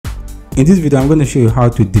In this video, I'm going to show you how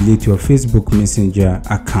to delete your Facebook Messenger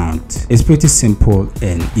account. It's pretty simple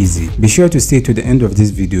and easy. Be sure to stay to the end of this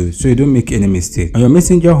video so you don't make any mistake. On your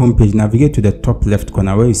Messenger homepage, navigate to the top left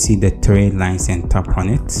corner where you see the 3 lines and tap on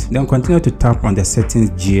it. Then continue to tap on the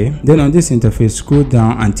settings GA. Then on this interface, scroll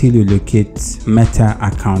down until you locate Meta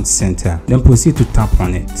Account Center. Then proceed to tap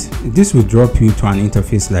on it. This will drop you to an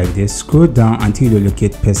interface like this. Scroll down until you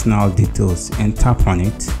locate Personal Details and tap on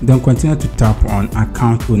it. Then continue to tap on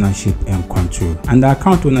Account Ownership and Control. Under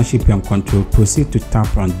Account Ownership and Control, proceed to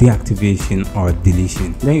tap on Deactivation or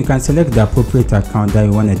Deletion. Then you can select the appropriate account that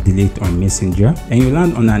you want to delete on Messenger, and you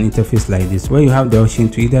land on an interface like this where you have the option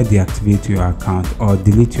to either deactivate your account or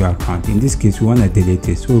delete your account. In this case, we want to delete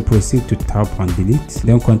it, so we'll proceed to tap on Delete.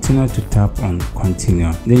 Then continue to tap on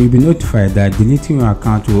Continue. Then you'll be notified that deleting your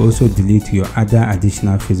account will also delete your other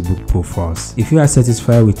additional Facebook profiles. If you are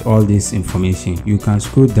satisfied with all this information, you can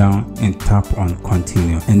scroll down and tap on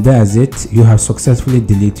Continue. And that's it. You have successfully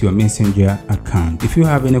deleted your Messenger account. If you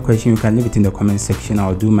have any question, you can leave it in the comment section.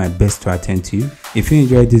 I'll do my best to attend to you. If you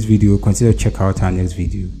enjoyed this video, consider check out our next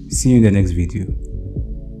video. See you in the next video.